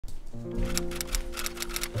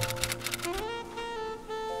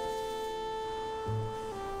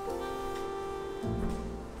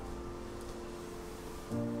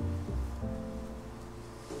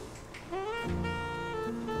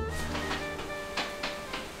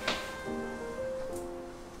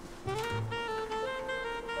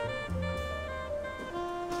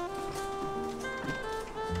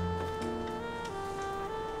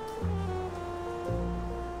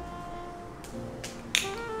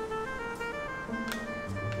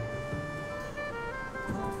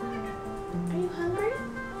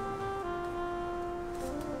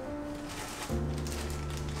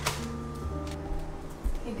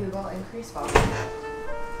crease ball.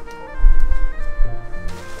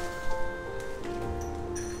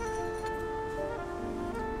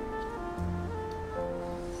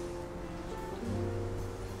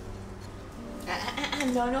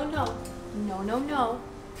 No, no, no. No, no, no.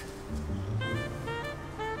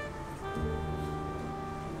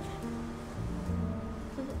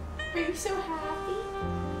 Are you so happy?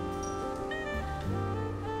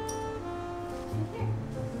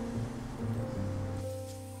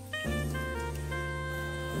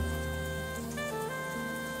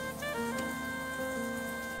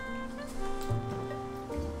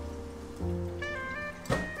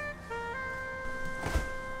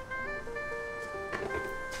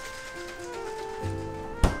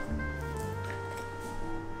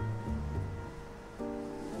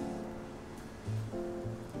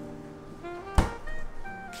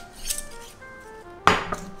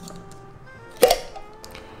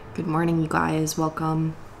 Good morning, you guys.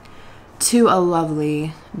 Welcome to a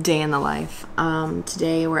lovely day in the life.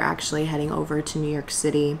 Today we're actually heading over to New York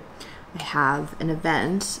City. I have an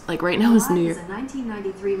event. Like right now is New York. It's a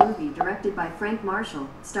 1993 movie directed by Frank Marshall,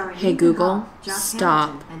 starring Hey Ethan Google, Hawke, Josh stop.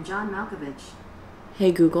 Hamilton, and John Malkovich.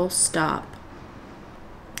 Hey Google, stop.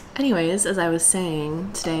 Anyways, as I was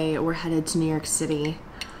saying, today we're headed to New York City.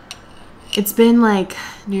 It's been like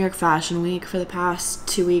New York Fashion Week for the past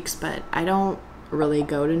 2 weeks, but I don't really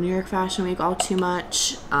go to New York Fashion Week all too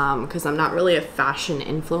much because I'm not really a fashion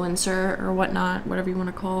influencer or whatnot, whatever you want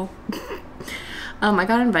to call. I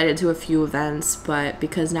got invited to a few events, but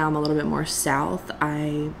because now I'm a little bit more south,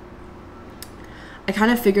 I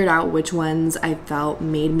kind of figured out which ones I felt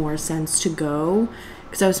made more sense to go,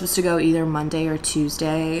 because I was supposed to go either Monday or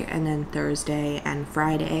Tuesday, and then Thursday and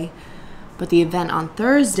Friday. But the event on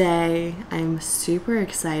Thursday, I'm super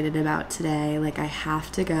excited about today. Like, I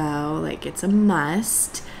have to go. Like, it's a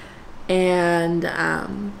must. And I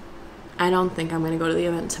don't think I'm going to go to the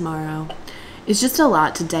event tomorrow. It's just a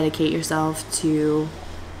lot to dedicate yourself to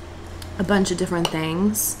a bunch of different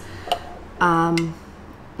things.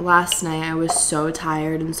 Last night, I was so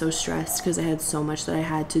tired and so stressed because I had so much that I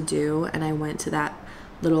had to do. And I went to that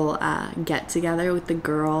little get-together with the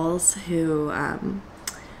girls who...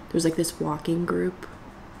 there's like this walking group,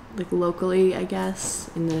 like locally, I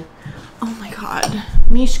guess, in the, oh my God,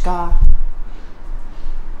 Mishka.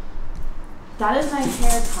 That is my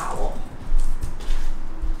hair towel.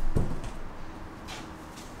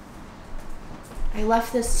 I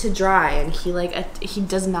left this to dry and he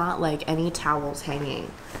does not like any towels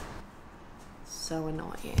hanging. So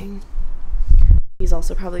annoying. He's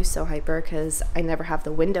also probably so hyper because I never have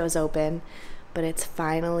the windows open. But it's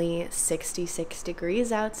finally 66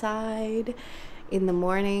 degrees outside in the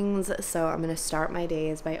mornings, so I'm going to start my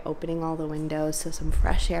days by opening all the windows so some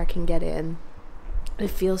fresh air can get in. It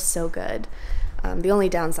feels so good. The only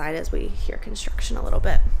downside is we hear construction a little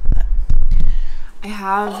bit. But I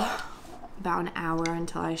have about an hour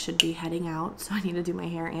until I should be heading out, so I need to do my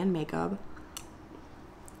hair and makeup.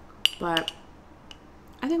 But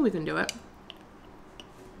I think we can do it.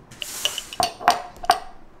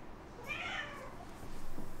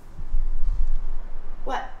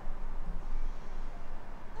 What?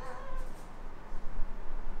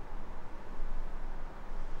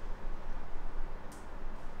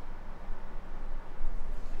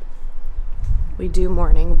 We do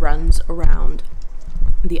morning runs around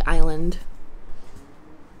the island.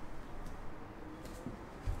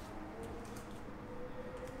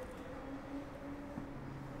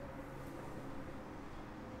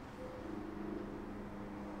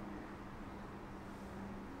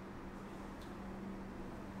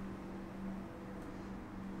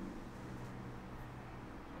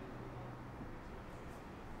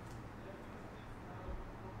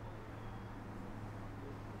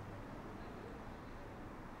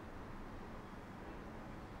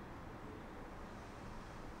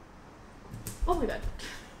 Oh my God.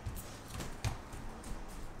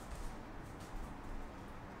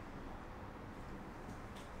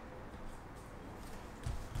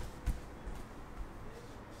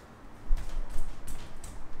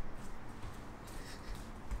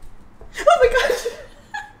 Oh my gosh.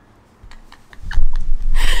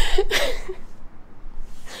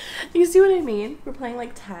 You see what I mean? We're playing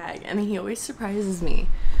like tag and he always surprises me.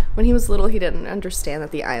 When he was little, he didn't understand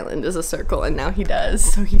that the island is a circle, and now he does,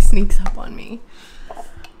 so he sneaks up on me.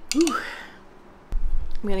 Whew.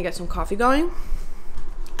 I'm gonna get some coffee going.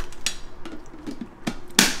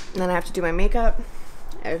 And then I have to do my makeup.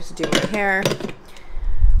 I have to do my hair.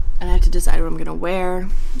 And I have to decide what I'm gonna wear.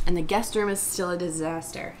 And the guest room is still a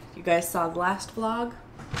disaster. You guys saw the last vlog?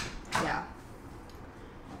 Yeah.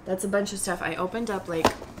 That's a bunch of stuff. I opened up, like,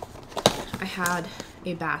 I had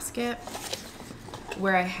a basket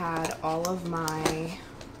where I had all of my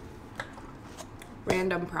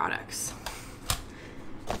random products.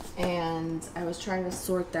 And I was trying to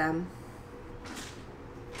sort them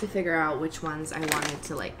to figure out which ones I wanted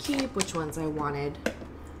to like keep, which ones I wanted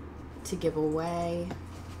to give away.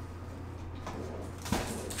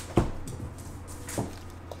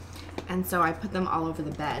 And so I put them all over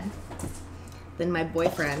the bed. Then my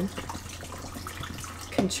boyfriend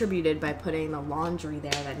contributed by putting the laundry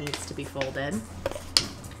there that needs to be folded.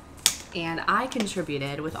 And I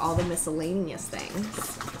contributed with all the miscellaneous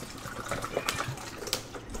things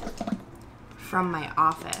from my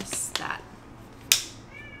office that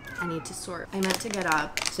I need to sort. I meant to get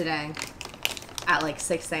up today at like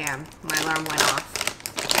 6 a.m. My alarm went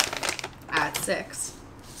off at 6.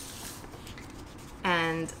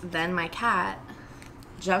 And then my cat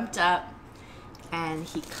jumped up and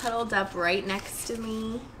he cuddled up right next to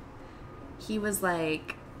me. He was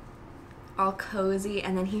like all cozy,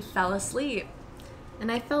 and then he fell asleep.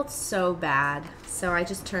 And I felt so bad. So I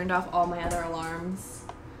just turned off all my other alarms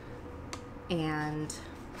and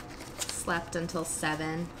slept until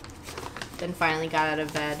 7. Then finally got out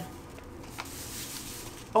of bed.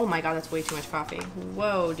 Oh my god, that's way too much coffee.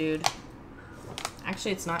 Whoa, dude.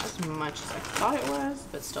 Actually, it's not as much as I thought it was,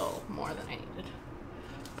 but still more than I needed.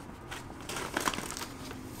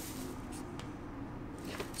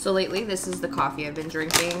 So lately, this is the coffee I've been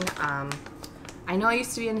drinking. I know I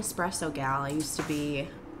used to be an espresso gal. I used to be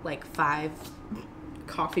like 5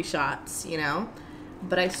 coffee shots, you know?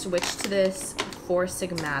 But I switched to this 4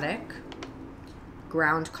 Sigmatic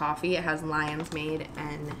ground coffee. It has lion's mane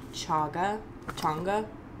and chaga.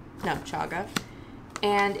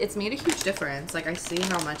 And it's made a huge difference. Like, I see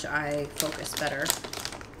how much I focus better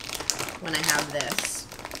when I have this.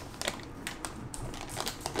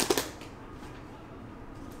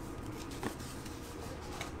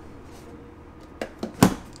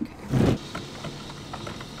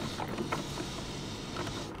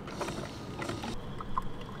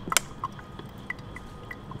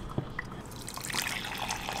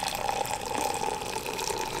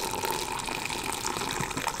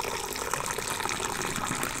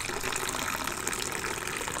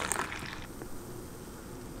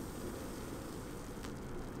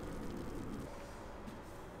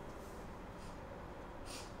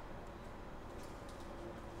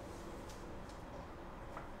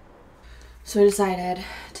 So I decided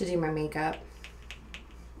to do my makeup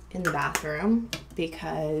in the bathroom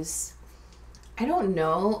because I don't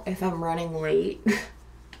know if I'm running late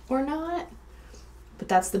or not, but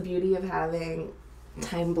that's the beauty of having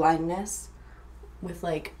time blindness with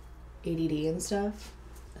like ADD and stuff.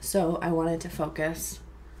 So I wanted to focus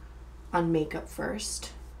on makeup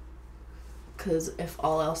first because if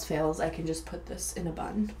all else fails, I can just put this in a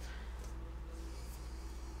bun.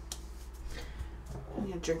 I'm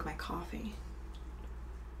gonna drink my coffee.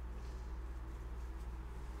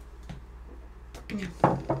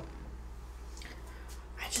 I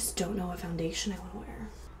just don't know what foundation I want to wear.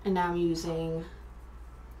 And now I'm using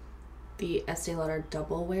the Estee Lauder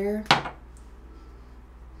Double Wear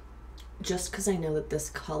just because I know that this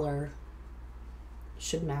color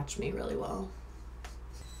should match me really well.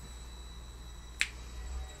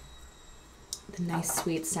 The nice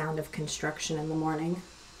sweet sound of construction in the morning.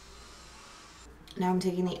 Now I'm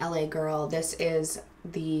taking the LA Girl. This is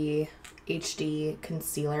the HD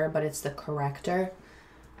concealer, but it's the corrector.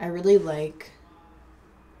 I really like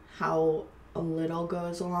how a little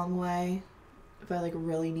goes a long way. If I like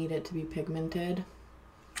really need it to be pigmented,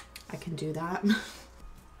 I can do that.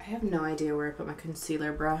 I have no idea where I put my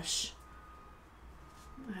concealer brush.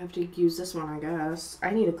 I have to use this one, I guess.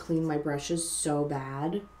 I need to clean my brushes so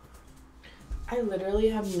bad. I literally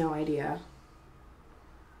have no idea.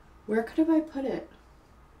 Where could I put it?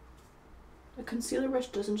 A concealer brush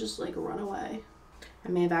doesn't just like run away. I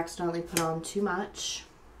may have accidentally put on too much.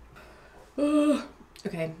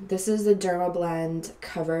 Okay, this is the Dermablend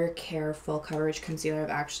Cover Care Full Coverage Concealer. I've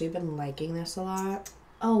actually been liking this a lot.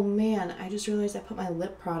 Oh man, I just realized I put my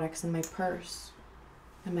lip products in my purse.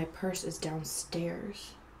 And my purse is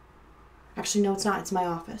downstairs. Actually, no, it's not. It's my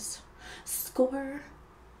office. Score.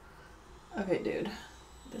 Okay, dude.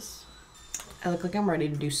 I look like I'm ready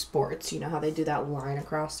to do sports. You know how they do that line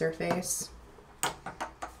across their face?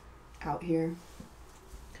 Out here.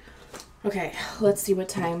 Okay, let's see what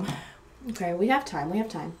time. Okay, we have time. We have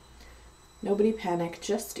time. Nobody panic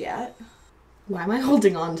just yet. Why am I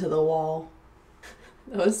holding on to the wall?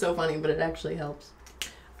 That was so funny, but it actually helps.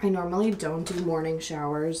 I normally don't do morning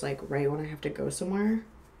showers like right when I have to go somewhere.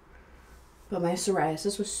 But my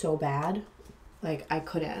psoriasis was so bad. Like, I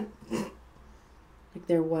couldn't. Like,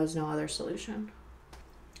 there was no other solution.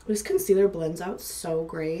 This concealer blends out so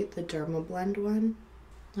great, the Derma Blend one.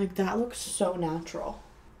 Like, that looks so natural.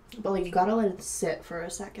 But, like, you gotta let it sit for a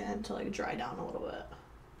second to, like, dry down a little bit.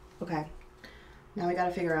 Okay. Now we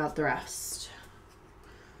gotta figure out the rest.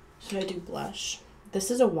 Should I do blush?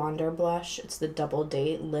 This is a Wander blush. It's the Double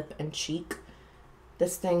Date Lip and Cheek.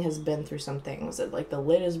 This thing has been through some things. Like, the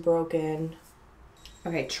lid is broken.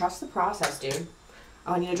 Okay, trust the process, dude.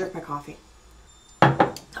 Oh, I need to drink my coffee.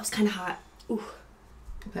 That was kind of hot. Ooh.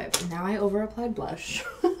 Okay, now I over-applied blush.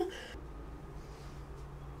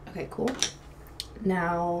 Okay, cool.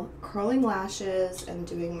 Now, curling lashes and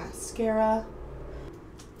doing mascara.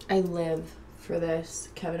 I live for this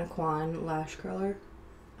Kevyn Aucoin lash curler.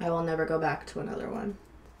 I will never go back to another one.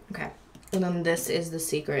 Okay. And then this is the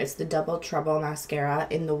secret. It's the Double Trouble mascara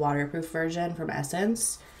in the waterproof version from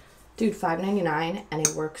Essence. Dude, $5.99 and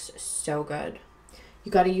it works so good.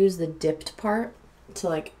 You got to use the dipped part to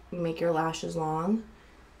like make your lashes long.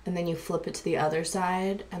 And then you flip it to the other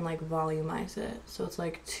side and like volumize it. So it's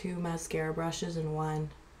like 2 mascara brushes in one.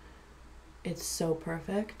 It's so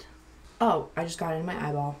perfect. Oh, I just got it in my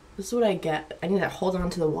eyeball. This is what I get. I need to hold on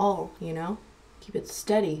to the wall, you know? Keep it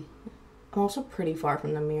steady. I'm also pretty far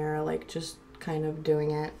from the mirror, like just kind of doing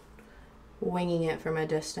it, winging it from a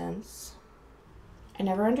distance. I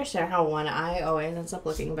never understand how one eye always ends up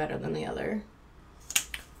looking better than the other.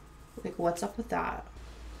 Like, what's up with that?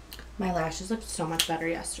 My lashes looked so much better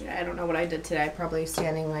yesterday. I don't know what I did today. Probably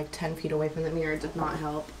standing like 10 feet away from the mirror did not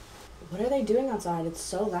help. What are they doing outside? It's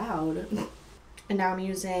so loud. And now I'm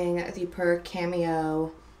using the Per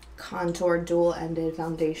Cameo Contour Dual-Ended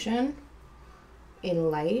Foundation in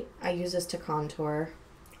light. I use this to contour.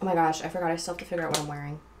 Oh my gosh, I forgot I still have to figure out what I'm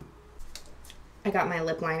wearing. I got my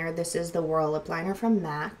lip liner. This is the Whirl lip liner from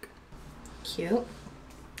MAC. Cute.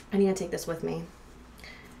 I need to take this with me.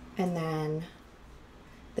 And then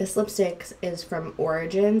this lipstick is from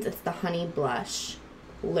Origins. It's the Honey Blush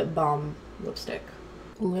Lip Balm lipstick.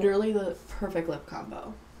 Literally the perfect lip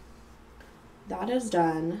combo. That is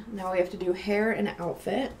done. Now we have to do hair and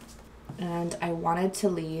outfit. And I wanted to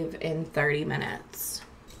leave in 30 minutes.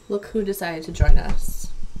 Look who decided to join us.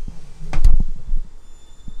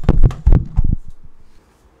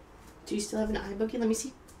 Do you still have an eye boogie? Let me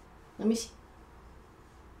see. Let me see.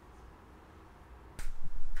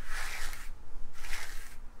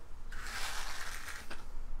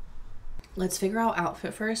 Let's figure out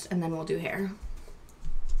outfit first and then we'll do hair.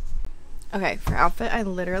 Okay, for outfit, I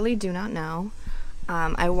literally do not know.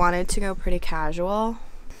 I wanted to go pretty casual.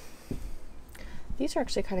 These are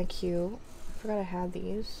actually kind of cute. I forgot I had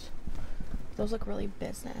these. Those look really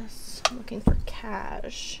business. I'm looking for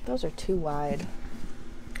cash. Those are too wide.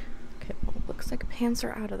 Okay, well, looks like pants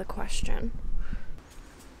are out of the question.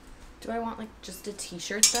 Do I want like just a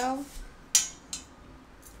t-shirt though?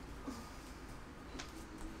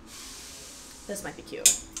 This might be cute.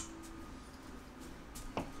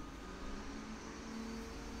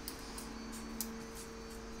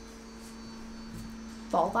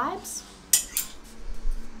 Fall vibes?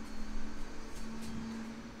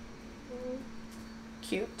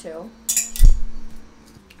 Cute too.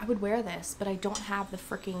 I would wear this, but I don't have the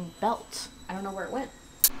freaking belt. I don't know where it went.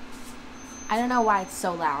 I don't know why it's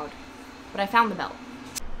so loud, but I found the belt.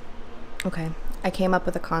 Okay, I came up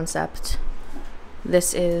with a concept.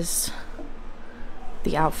 This is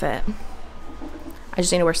the outfit. I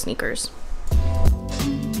just need to wear sneakers.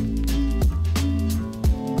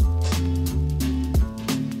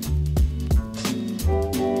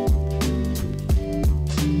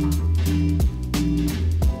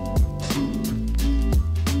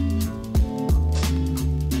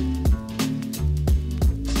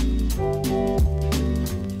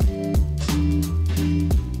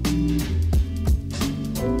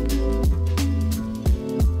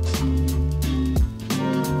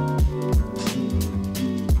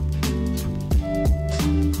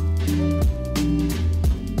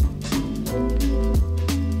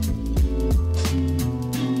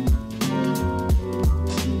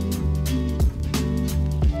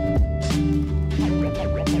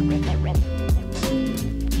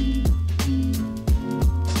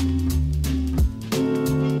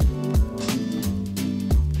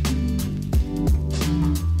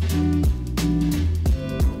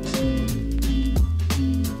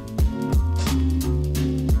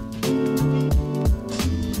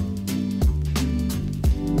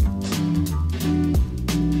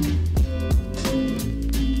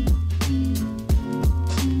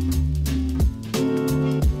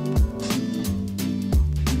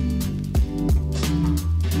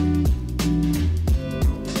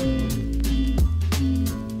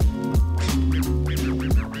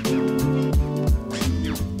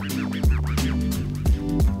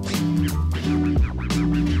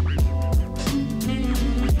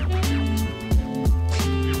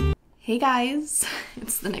 Hey guys,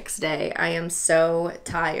 it's the next day. I am so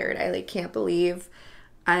tired. I like can't believe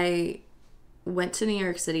I went to New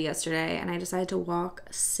York City yesterday and I decided to walk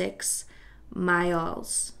 6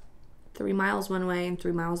 miles. 3 miles one way and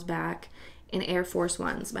 3 miles back in Air Force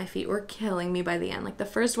Ones. My feet were killing me by the end. Like the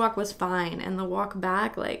first walk was fine and the walk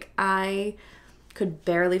back, like I could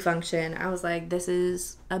barely function. I was like, this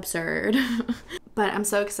is absurd. But I'm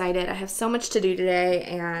so excited. I have so much to do today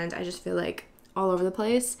and I just feel like all over the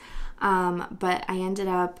place. But I ended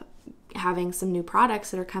up having some new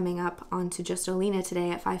products that are coming up onto Justolena today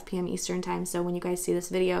at 5 p.m. Eastern time. So when you guys see this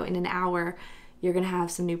video in an hour, you're going to have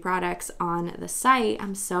some new products on the site.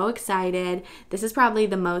 I'm so excited. This is probably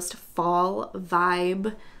the most fall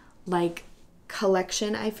vibe like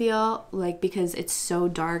collection, I feel like, because it's so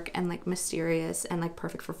dark and like mysterious and like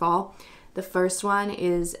perfect for fall. The first one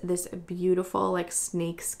is this beautiful like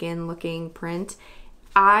snake skin looking print.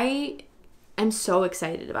 I'm so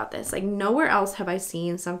excited about this. Like nowhere else have I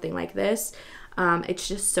seen something like this. It's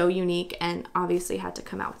just so unique and obviously had to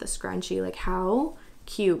come out with a scrunchie. Like how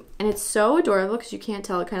cute. And it's so adorable because you can't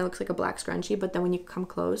tell. It kind of looks like a black scrunchie, but then when you come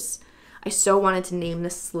close, I so wanted to name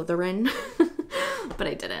this Slytherin, but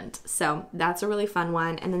I didn't. So that's a really fun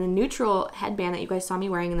one. And then the neutral headband that you guys saw me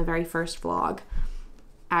wearing in the very first vlog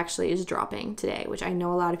actually is dropping today, which I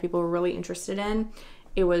know a lot of people were really interested in.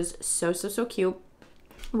 It was so cute.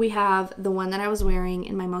 We have the one that I was wearing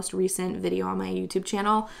in my most recent video on my YouTube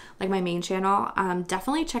channel, like my main channel.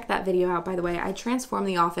 Definitely check that video out, by the way. I transformed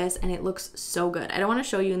the office and it looks so good. I don't want to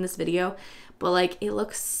show you in this video, but like it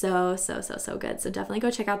looks so good. So definitely go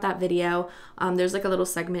check out that video. There's like a little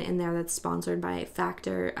segment in there that's sponsored by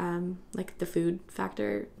Factor, like the food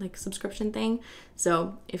Factor like subscription thing.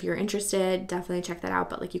 So if you're interested, definitely check that out.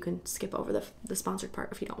 But like you can skip over the sponsored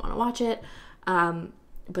part if you don't want to watch it.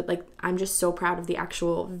 But like I'm just so proud of the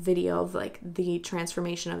actual video of like the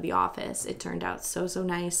transformation of the office. It turned out so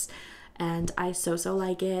nice and I so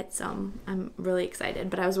like it. So I'm really excited.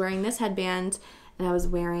 But I was wearing this headband and I was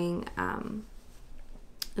wearing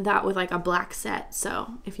that with like a black set.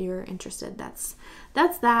 So if you're interested, that's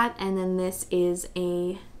that. And then this is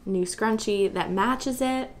a new scrunchie that matches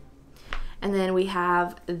it. And then we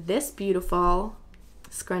have this beautiful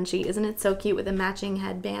scrunchie. Isn't it so cute with a matching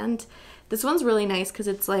headband? This one's really nice because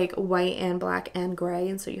it's like white and black and gray,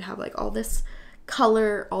 and so you have like all this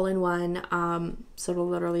color all in one, so it'll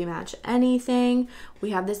literally match anything.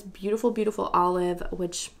 We have this beautiful olive,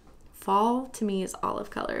 which fall to me is olive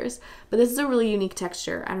colors, but this is a really unique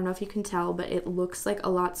texture. I don't know if you can tell, but it looks like a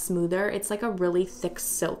lot smoother. It's like a really thick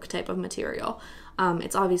silk type of material.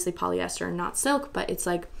 It's obviously polyester and not silk, but it's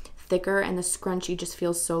like thicker, and the scrunchie just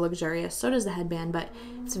feels so luxurious. So does the headband, but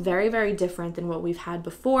it's very different than what we've had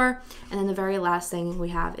before. And then the very last thing we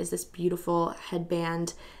have is this beautiful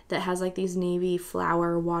headband that has like these navy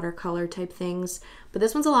flower watercolor type things, but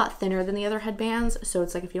this one's a lot thinner than the other headbands, so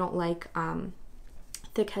it's like if you don't like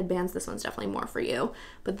thick headbands, this one's definitely more for you.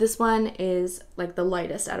 But this one is like the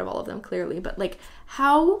lightest out of all of them, clearly. But like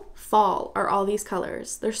how fall are all these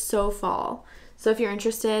colors? They're so fall. So if you're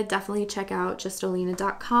interested, definitely check out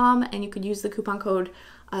justolena.com, and you could use the coupon code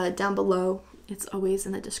down below. It's always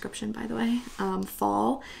in the description, by the way,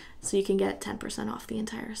 fall, so you can get 10% off the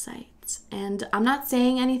entire site. And I'm not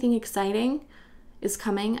saying anything exciting is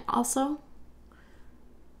coming also,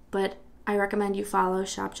 but I recommend you follow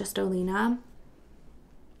Shop Justolena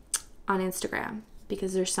on Instagram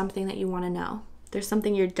because there's something that you want to know. There's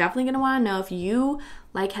something you're definitely going to want to know. If you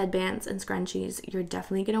like headbands and scrunchies, you're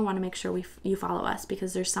definitely going to want to make sure you follow us,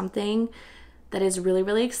 because there's something that is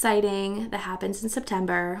really exciting that happens in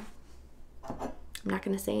September. I'm not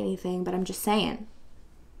going to say anything, but I'm just saying,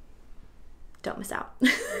 don't miss out.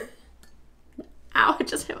 Ow, I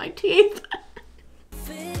just hit my teeth.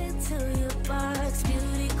 Fit into your box,